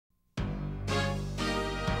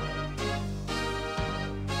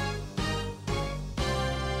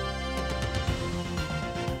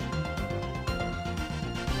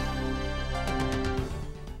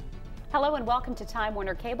Hello and welcome to Time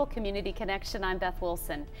Warner Cable Community Connection. I'm Beth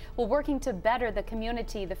Wilson. Well, working to better the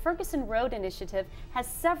community, the Ferguson Road Initiative has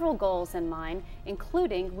several goals in mind,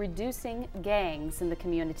 including reducing gangs in the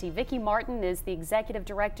community. Vicki Martin is the executive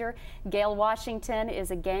director. Gail Washington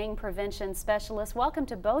is a gang prevention specialist. Welcome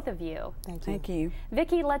to both of you. Thank you.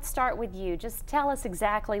 Vicki, let's start with you. Just tell us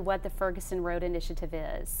exactly what the Ferguson Road Initiative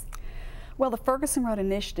is. Well, the Ferguson Road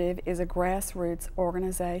Initiative is a grassroots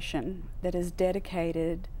organization that is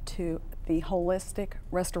dedicated to the holistic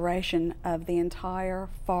restoration of the entire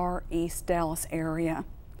Far East Dallas area.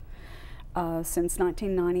 Since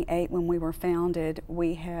 1998, when we were founded,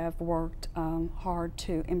 we have worked hard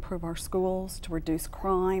to improve our schools, to reduce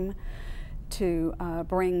crime, to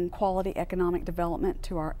bring quality economic development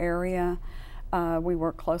to our area. We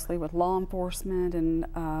work closely with law enforcement and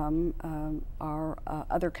our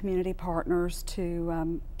other community partners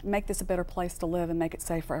to make this a better place to live and make it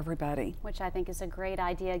safe for everybody. Which I think is a great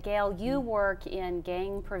idea. Gail, you work in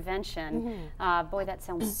gang prevention. Boy, that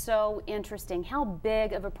sounds so interesting. How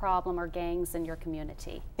big of a problem are gangs in your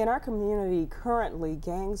community? In our community currently,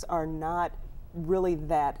 gangs are not really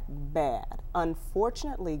that bad.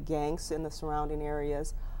 Unfortunately, gangs in the surrounding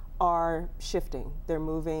areas are shifting. They're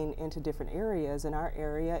moving into different areas, and our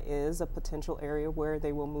area is a potential area where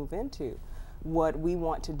they will move into. What we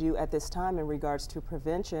want to do at this time in regards to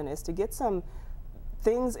prevention is to get some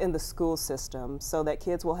things in the school system so that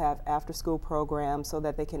kids will have after-school programs so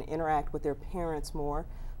that they can interact with their parents more,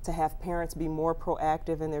 to have parents be more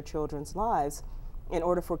proactive in their children's lives in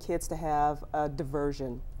order for kids to have a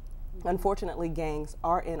diversion. Unfortunately, gangs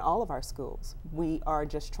are in all of our schools. We are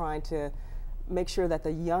just trying to make sure that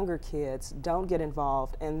the younger kids don't get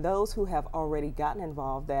involved, and those who have already gotten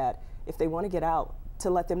involved, that if they want to get out, to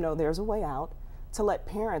let them know there's a way out, to let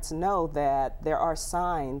parents know that there are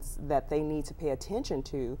signs that they need to pay attention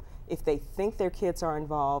to if they think their kids are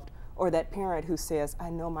involved, or that parent who says, I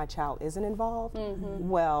know my child isn't involved,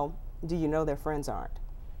 well, do you know their friends aren't?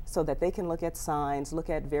 So that they can look at signs, look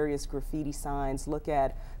at various graffiti signs, look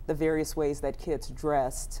at the various ways that kids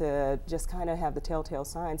dress, to just kind of have the telltale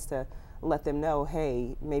signs to let them know,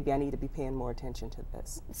 hey, maybe I need to be paying more attention to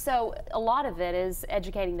this. So a lot of it is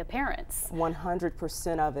educating the parents.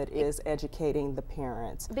 100% of it is educating the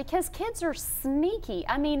parents. Because kids are sneaky.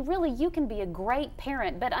 I mean, really, you can be a great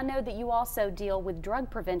parent, but I know that you also deal with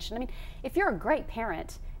drug prevention. I mean, if you're a great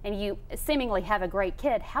parent and you seemingly have a great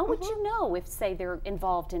kid, how would you know if, say, they're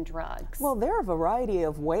involved in drugs? Well, there are a variety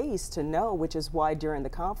of ways to know, which is why during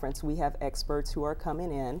the conference we have experts who are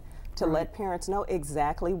coming in to let parents know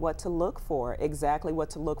exactly what to look for,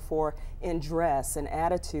 in dress and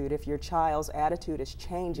attitude. If your child's attitude is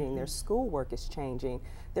changing, their schoolwork is changing,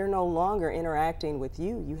 they're no longer interacting with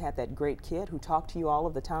you. You had that great kid who talked to you all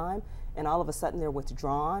of the time, and all of a sudden they're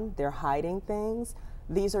withdrawn, they're hiding things.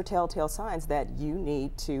 These are telltale signs that you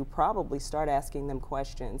need to probably start asking them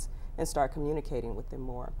questions and start communicating with them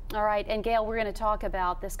more. All right, and Gail, we're going to talk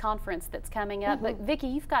about this conference that's coming up, but Vicki,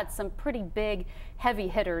 you've got some pretty big heavy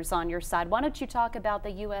hitters on your side. Why don't you talk about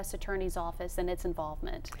the U.S. Attorney's Office and its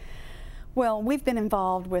involvement? Well, we've been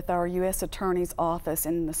involved with our U.S. Attorney's Office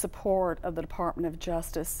in the support of the Department of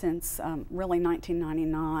Justice since really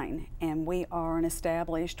 1999, and we are an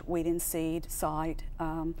established weed and seed site.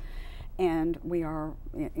 And we are,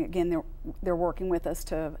 again, they're working with us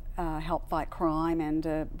to help fight crime and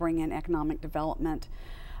to bring in economic development.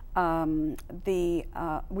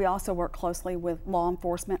 We also work closely with law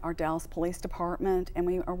enforcement, our Dallas Police Department, and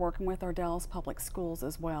we are working with our Dallas Public Schools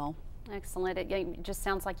as well. Excellent. It just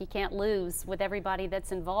sounds like you can't lose with everybody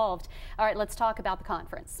that's involved. All right, let's talk about the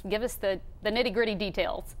conference. Give us the nitty-gritty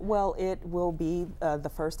details. Well, it will be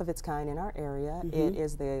the first of its kind in our area. It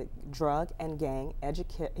is the Drug and Gang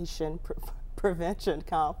Education Prevention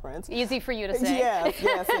Conference. Easy for you to say. Yes,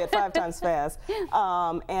 yes, 5 times fast.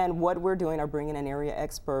 And what we're doing are bringing in area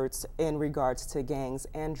experts in regards to gangs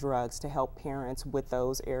and drugs to help parents with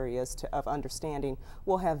those areas of understanding.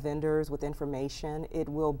 We'll have vendors with information. It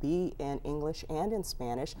will be in English and in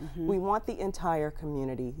Spanish. We want the entire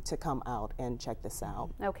community to come out and check this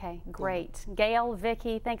out. Okay, great. Yeah. Gail,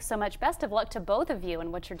 Vicki, thanks so much. Best of luck to both of you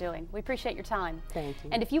in what you're doing. We appreciate your time. Thank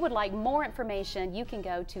you. And if you would like more information, you can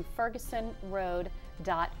go to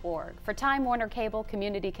fergusonroad.org. For Time Warner Cable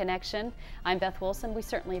Community Connection, I'm Beth Wilson. We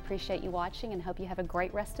certainly appreciate you watching and hope you have a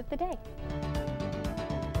great rest of the day.